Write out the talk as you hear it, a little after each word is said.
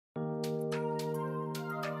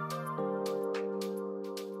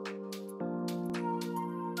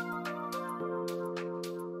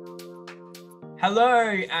Hello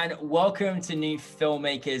and welcome to New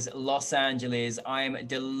Filmmakers Los Angeles. I'm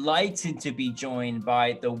delighted to be joined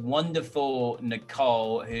by the wonderful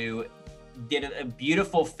Nicole, who did a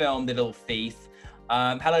beautiful film, The Little Thief.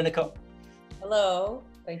 Hello, Nicole. Hello.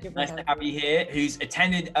 Thank you for Nice to have you here, who's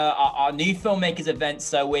attended our New Filmmakers event.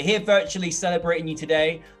 So we're here virtually celebrating you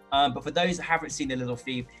today. But for those that haven't seen The Little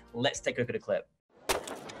Thief, let's take a look at a clip.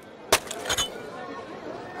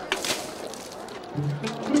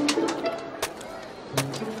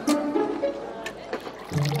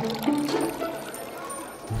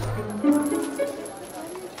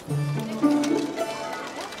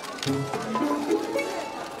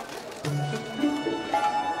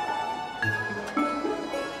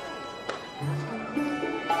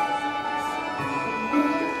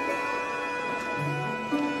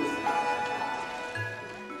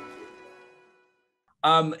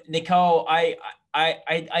 Nicole,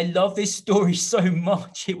 I love this story so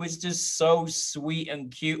much. It was just so sweet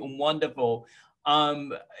and cute and wonderful.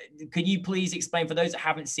 Could you please explain, for those that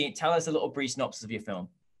haven't seen it, tell us a little brief synopsis of your film?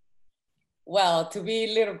 Well, to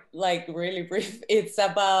be really brief, it's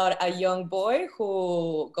about a young boy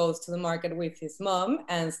who goes to the market with his mom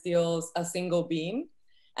and steals a single bean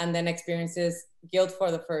and then experiences guilt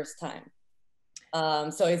for the first time.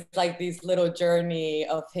 So it's like this little journey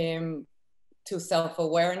of him to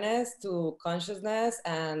self-awareness, to consciousness,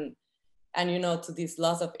 and to this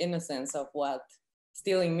loss of innocence of what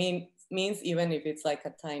stealing means, even if it's like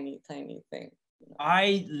a tiny thing.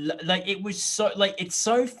 It was so, it's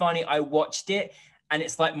so funny. I watched it and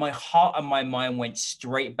it's like my heart and my mind went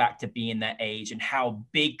straight back to being that age and how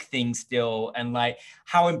big things feel and like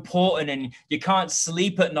how important, and you can't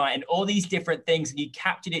sleep at night and all these different things. And you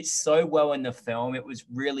captured it so well in the film. It was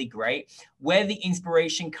really great. Where did the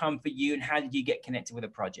inspiration come for you and how did you get connected with the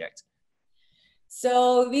project?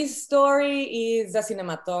 So this story is a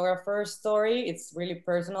cinematographer's story. It's really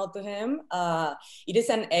personal to him. It is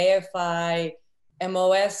an AFI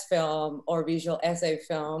MOS film or visual essay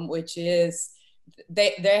film, which is,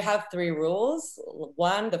 they have 3 rules.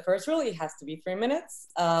 One, the first rule, it has to be 3 minutes.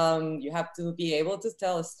 You have to be able to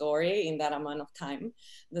tell a story in that amount of time.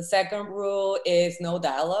 The second rule is no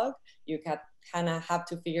dialogue. You kind of have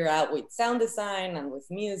to figure out with sound design and with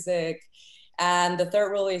music. And the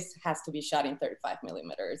third rule is has to be shot in 35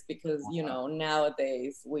 millimeters because,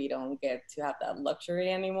 nowadays we don't get to have that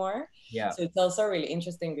luxury anymore. Yeah. So it's also really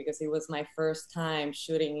interesting because it was my first time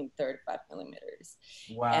shooting in 35 millimeters.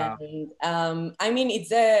 Wow. And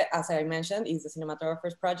as I mentioned, it's a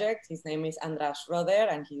cinematographer's project. His name is András Roder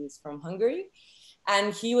and he's from Hungary.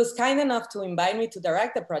 And he was kind enough to invite me to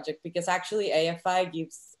direct the project because actually AFI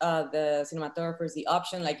gives the cinematographers the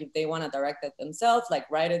option, like if they want to direct it themselves, like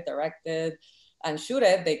write it, direct it, and shoot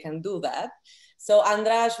it, they can do that. So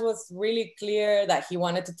András was really clear that he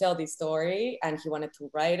wanted to tell this story and he wanted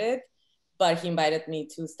to write it, but he invited me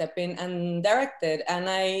to step in and direct it. And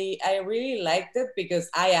I really liked it because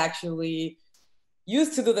I actually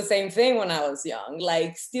used to do the same thing when I was young,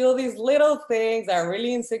 like steal these little things that are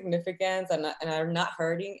really insignificant and are not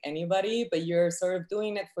hurting anybody, but you're sort of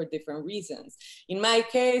doing it for different reasons. In my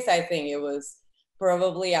case, I think it was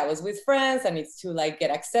probably I was with friends and it's to like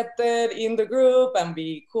get accepted in the group and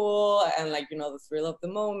be cool and like, the thrill of the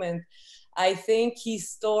moment. I think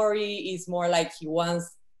his story is more like he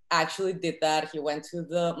once actually did that. He went to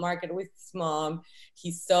the market with his mom.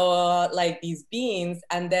 He saw like these beans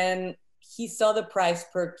and then he saw the price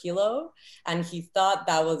per kilo and he thought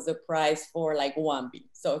that was the price for like 1 bean.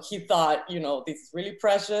 So he thought, this is really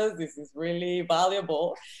precious, this is really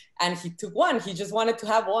valuable. And he took one, he just wanted to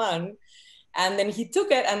have one. And then he took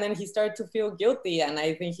it and then he started to feel guilty. And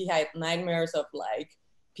I think he had nightmares of like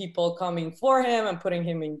people coming for him and putting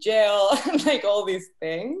him in jail and like all these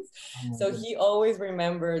things. So he always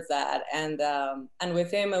remembers that. And with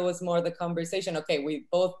him, it was more the conversation. Okay, we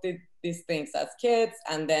both did these things as kids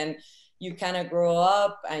and then you kind of grow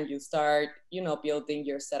up and you start, building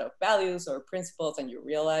your set of values or principles and you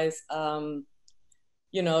realize,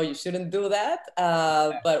 you shouldn't do that.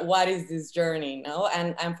 But what is this journey,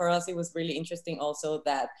 And for us, it was really interesting also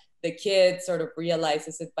that the kid sort of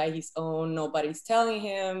realizes it by his own. Nobody's telling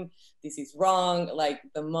him this is wrong. Like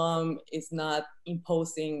the mom is not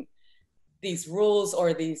imposing these rules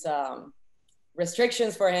or these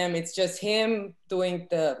restrictions for him. It's just him doing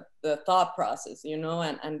the thought process,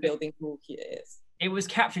 and building who he is. It was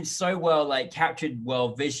captured so well, like captured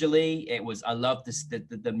well visually. It was, I love this,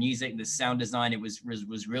 the music, the sound design. It was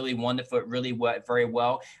really wonderful. It really worked very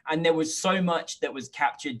well. And there was so much that was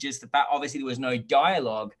captured just about, obviously there was no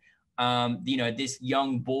dialogue. This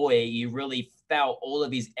young boy, you really felt all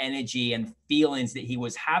of his energy and feelings that he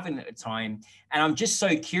was having at the time. And I'm just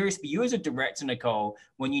so curious for you as a director, Nicole,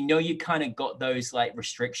 when you know you kind of got those like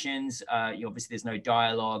restrictions, you obviously there's no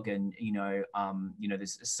dialogue and,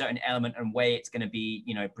 there's a certain element and way it's going to be,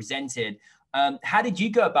 presented. How did you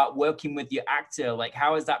go about working with your actor? Like,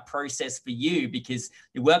 how is that process for you? Because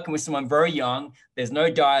you're working with someone very young, there's no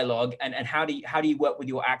dialogue, and how do you work with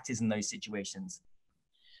your actors in those situations?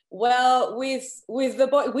 Well, with the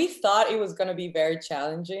boy, we thought it was going to be very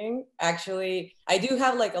challenging. Actually, I do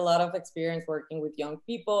have like a lot of experience working with young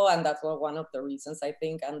people, and that's one of the reasons I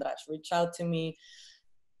think Andras reached out to me.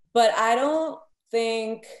 But I don't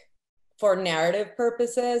think, for narrative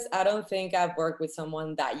purposes, I don't think I've worked with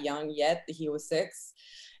someone that young yet. He was 6.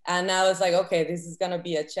 And I was like, okay, this is gonna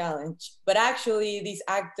be a challenge. But actually, this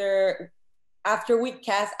actor, after we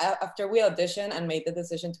auditioned and made the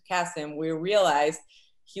decision to cast him, we realized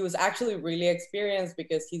he was actually really experienced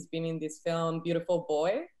because he's been in this film, Beautiful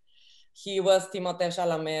Boy. He was Timothée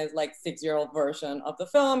Chalamet's like 6-year-old version of the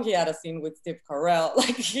film. He had a scene with Steve Carell.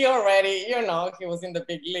 Like he already, he was in the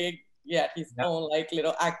big league. Yeah, his own like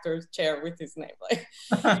little actor's chair with his name. Like,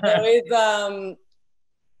 so it's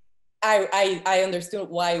I understood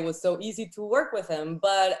why it was so easy to work with him.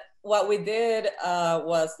 But what we did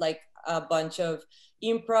was like a bunch of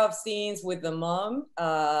improv scenes with the mom,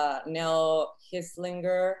 Nell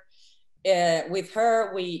Hislinger. With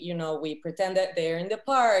her, we pretended they're in the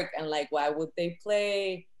park and like, why would they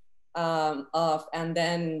play off, and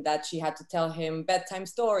then that she had to tell him bedtime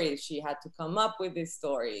stories. She had to come up with these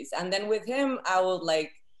stories. And then with him, I would like,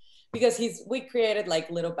 because we created like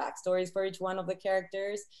little backstories for each one of the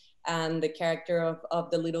characters. And the character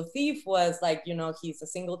of the little thief was like, he's a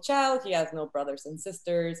single child. He has no brothers and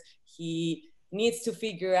sisters. He needs to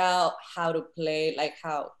figure out how to play, like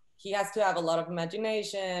how he has to have a lot of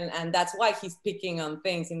imagination. And that's why he's picking on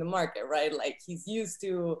things in the market, right? Like he's used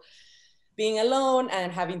to being alone and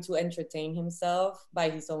having to entertain himself by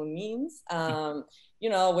his own means.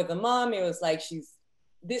 With the mom, it was like she's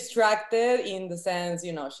distracted in the sense,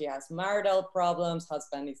 she has marital problems,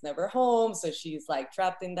 husband is never home, so she's like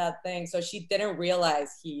trapped in that thing. So she didn't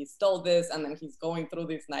realize he stole this, and then he's going through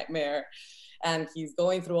this nightmare and he's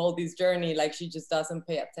going through all this journey. Like she just doesn't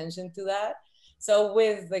pay attention to that. So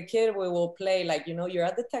with the kid, we will play like, you're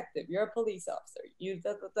a detective, you're a police officer, you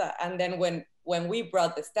da, da, da. And then when we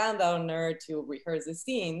brought the stand-downer to rehearse the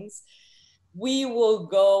scenes, we will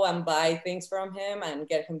go and buy things from him and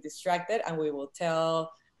get him distracted. And we will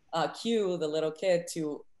tell Q, the little kid,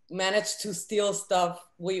 to manage to steal stuff.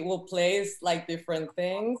 We will place like different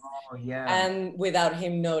things and without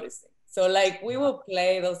him noticing. So like we will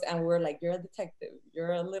play those and we're like, you're a detective,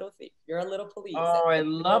 you're a little thief, you're a little police. Oh, I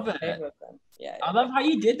love it. Yeah, I love how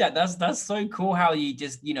you did that. That's so cool how you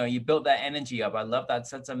just, you built that energy up. I love that.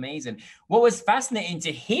 That's amazing. What was fascinating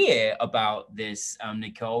to hear about this,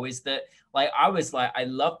 Nicole, is that like, I was like, I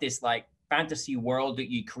love this like fantasy world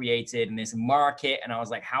that you created in this market. And I was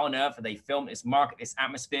like, how on earth are they filmed this market, this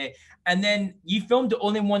atmosphere? And then you filmed it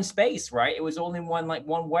all in one space, right? It was all in one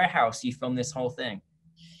warehouse. You filmed this whole thing.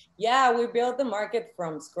 Yeah, we built the market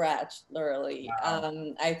from scratch, literally.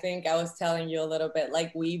 Wow. I think I was telling you a little bit,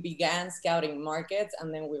 like we began scouting markets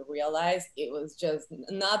and then we realized it was just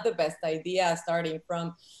not the best idea, starting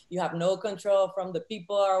from, you have no control from the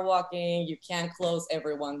people are walking, you can't close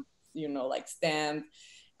everyone, like stand.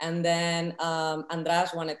 And then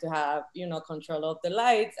Andras wanted to have, control of the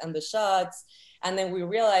lights and the shots. And then we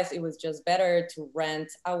realized it was just better to rent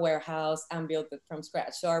a warehouse and build it from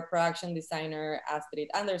scratch. So our production designer, Astrid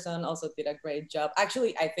Anderson, also did a great job.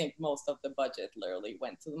 Actually, I think most of the budget literally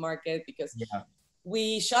went to the market because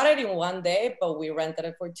we shot it in one day, but we rented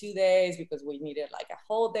it for 2 days because we needed like a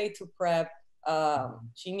whole day to prep.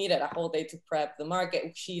 She needed a whole day to prep the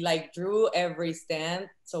market. She like drew every stand,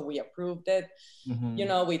 so we approved it.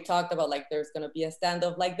 We talked about like there's gonna be a stand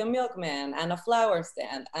of like the milkman and a flower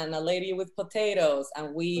stand and a lady with potatoes,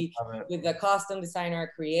 and we with the costume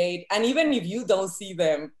designer create. And even if you don't see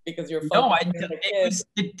them because you're it was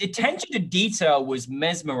the attention to detail was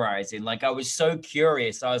mesmerizing. Like I was so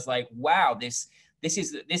curious. I was like, wow, this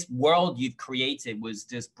world you've created was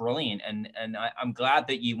just brilliant. And I'm glad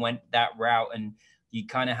that you went that route and you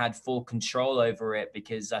kind of had full control over it,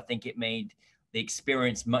 because I think it made the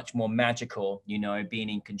experience much more magical, being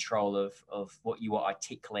in control of what you were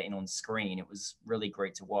articulating on screen. It was really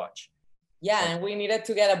great to watch. Yeah, and we needed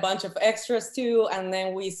to get a bunch of extras too. And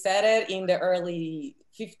then we set it in the early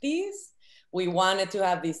 50s. We wanted to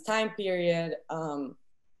have this time period.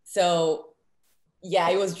 So yeah,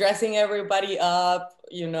 it was dressing everybody up,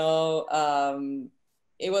 it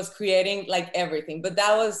was creating like everything. But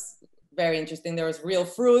that was very interesting. There was real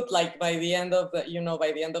fruit. Like by the end of the,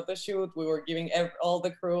 by the end of the shoot, we were giving all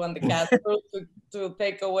the crew and the cast fruit to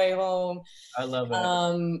take away home. I love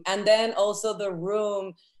it. And then also the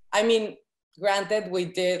room. I mean, granted, we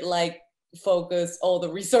did like focus all the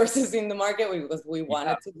resources in the market because we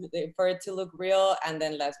wanted for it to look real, and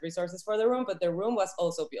then less resources for the room. But the room was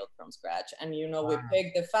also built from scratch, and we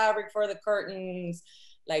picked the fabric for the curtains,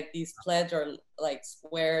 like these pledge or like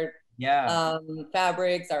squared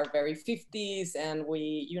fabrics are very 50s, and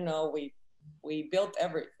we built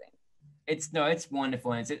everything. It's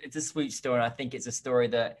wonderful. And it's a sweet story. I think it's a story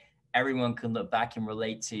that everyone can look back and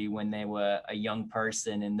relate to when they were a young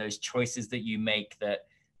person, and those choices that you make that,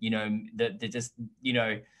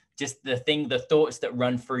 just the thoughts that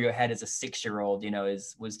run through your head as a 6-year-old,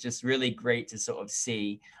 was just really great to sort of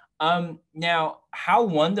see. Now, how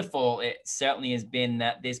wonderful it certainly has been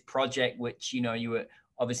that this project, which, you were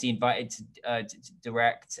obviously invited to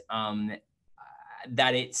direct,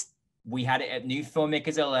 we had it at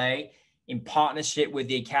NewFilmmakers LA in partnership with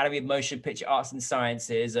the Academy of Motion Picture Arts and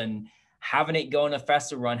Sciences, and having it go on a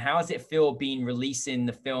festival run. How does it feel being releasing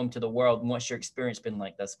the film to the world, and what's your experience been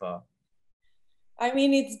like thus far? I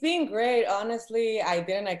mean, it's been great. Honestly, I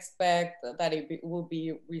didn't expect that it would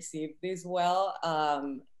be received this well.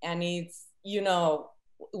 And it's,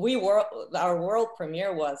 our world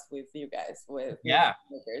premiere was with you guys, with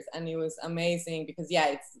filmmakers, and it was amazing because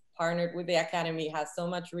it's partnered with the Academy, has so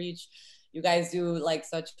much reach. You guys do like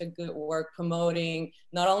such a good work promoting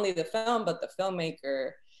not only the film but the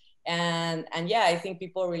filmmaker, and I think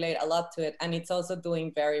people relate a lot to it, and it's also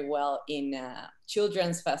doing very well in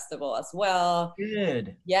children's festival as well.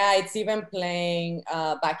 Good. It's even playing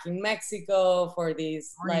back in Mexico for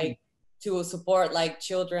these like to support like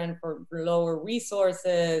children for lower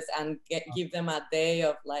resources and give them a day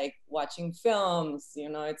of like watching films.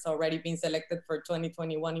 It's already been selected for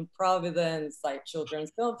 2021 in Providence, like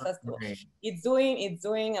Children's Film Festival. It's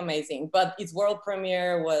doing amazing, but its world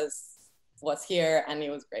premiere was here, and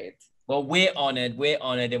it was great. Well, we're honored,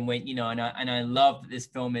 and I love that this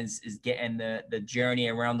film is getting the journey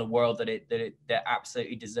around the world that it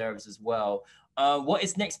absolutely deserves as well. What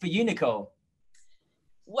is next for you, Nicole?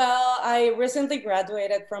 Well, I recently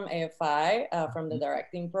graduated from AFI, from the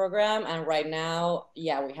directing program. And right now, we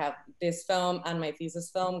have this film and my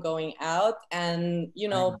thesis film going out. And,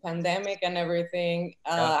 pandemic and everything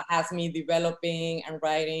has me developing and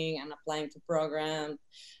writing and applying to programs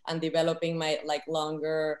and developing my like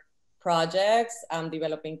longer projects. I'm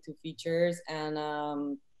developing 2 features and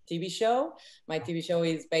TV show. My TV show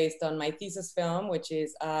is based on my thesis film, which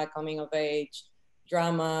is a coming of age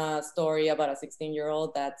drama story about a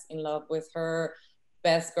 16-year-old that's in love with her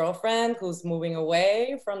best girlfriend who's moving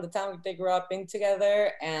away from the town they grew up in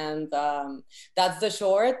together. And that's the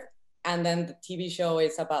short. And then the TV show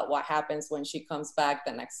is about what happens when she comes back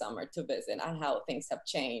the next summer to visit, and how things have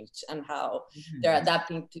changed and how they're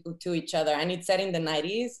adapting to each other. And it's set in the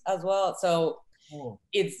 90s as well. So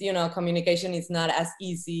it's, communication is not as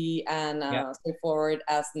easy and straightforward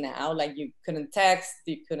as now. Like you couldn't text,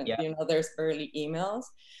 you couldn't, there's early emails.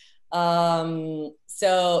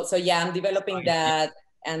 So I'm developing that,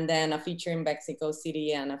 and then a feature in Mexico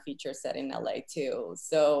City and a feature set in LA too.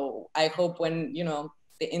 So I hope when,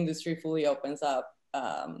 the industry fully opens up,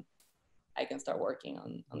 I can start working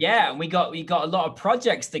on and we got a lot of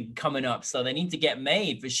projects coming up, so they need to get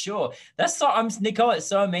made for sure. That's Nicole, it's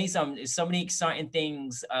so amazing. There's so many exciting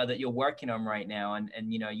things that you're working on right now, and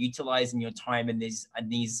utilizing your time in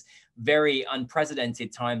these very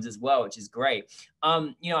unprecedented times as well, which is great.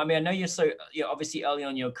 I know you're obviously early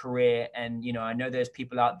on in your career, and I know there's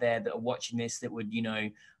people out there that are watching this that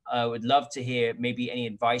would love to hear maybe any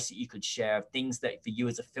advice that you could share, things that for you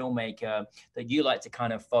as a filmmaker that you like to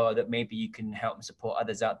kind of follow, that maybe you can help and support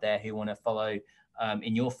others out there who want to follow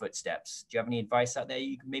in your footsteps. Do you have any advice out there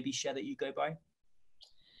you can maybe share that you go by?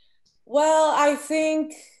 Well, I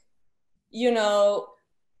think,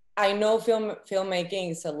 I know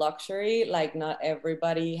filmmaking is a luxury. Like not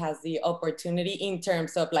everybody has the opportunity in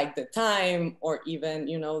terms of like the time or even,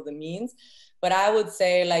 the means. But I would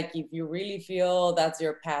say, like, if you really feel that's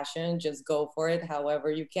your passion, just go for it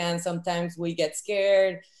however you can. Sometimes we get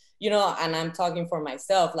scared, and I'm talking for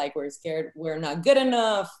myself, like we're scared we're not good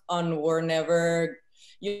enough, and we're never,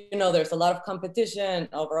 there's a lot of competition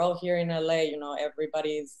overall here in LA,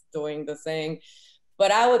 everybody's doing the thing.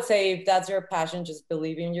 But I would say if that's your passion, just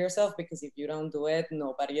believe in yourself, because if you don't do it,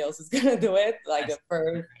 nobody else is going to do it. Like the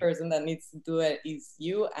first person that needs to do it is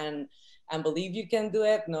you, and believe you can do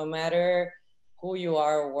it no matter who you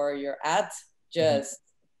are or where you're at. Just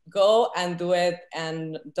go and do it,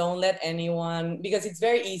 and don't let anyone, because it's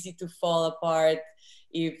very easy to fall apart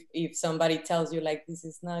if somebody tells you like this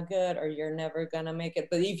is not good or you're never gonna make it.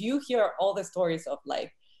 But if you hear all the stories of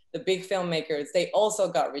like the big filmmakers, they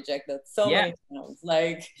also got rejected so many times.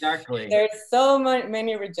 Like exactly. There's so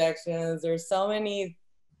many rejections. There's so many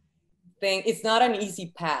things. It's not an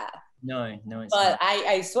easy path. No, it's but not.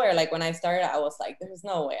 I swear, like when I started, I was like, there's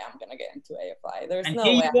no way I'm gonna get into AFI. There's And no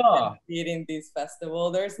here way you I'm are. gonna be in this festival.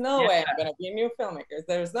 There's no way I'm gonna be in New Filmmakers.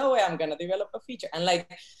 There's no way I'm gonna develop a feature. And like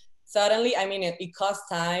suddenly, I mean, it costs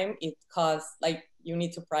time. It costs like you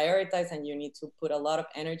need to prioritize and you need to put a lot of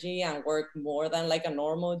energy and work more than like a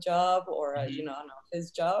normal job or a, you know, an office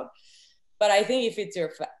job. But I think if it's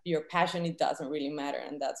your passion, it doesn't really matter,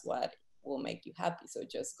 and that's what will make you happy. So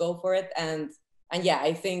just go for it. And yeah,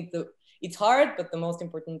 I think it's hard, but the most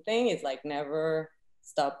important thing is like never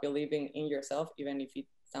stop believing in yourself, even if it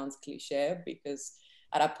sounds cliche, because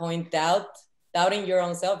at a point doubting your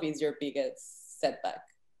own self is your biggest setback.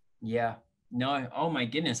 Yeah. No. Oh my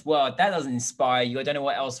goodness. Well, that doesn't inspire you. I don't know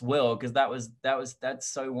what else will, because that's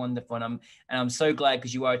so wonderful. And I'm so glad,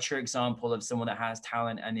 because you are a true example of someone that has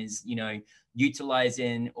talent and is, you know,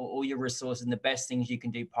 utilizing all your resources and the best things you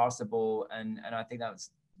can do possible. And I think that's,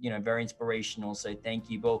 you know, very inspirational. So thank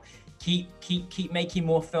you. Well, keep making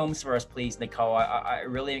more films for us, please, Nicole. I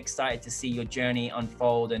really excited to see your journey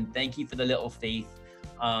unfold, and thank you for The Little Thief.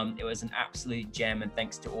 It was an absolute gem, and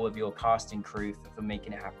thanks to all of your cast and crew for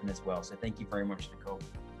making it happen as well. So thank you very much, Nicole.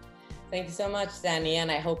 Thank you so much, Danny,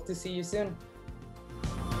 and I hope to see you soon.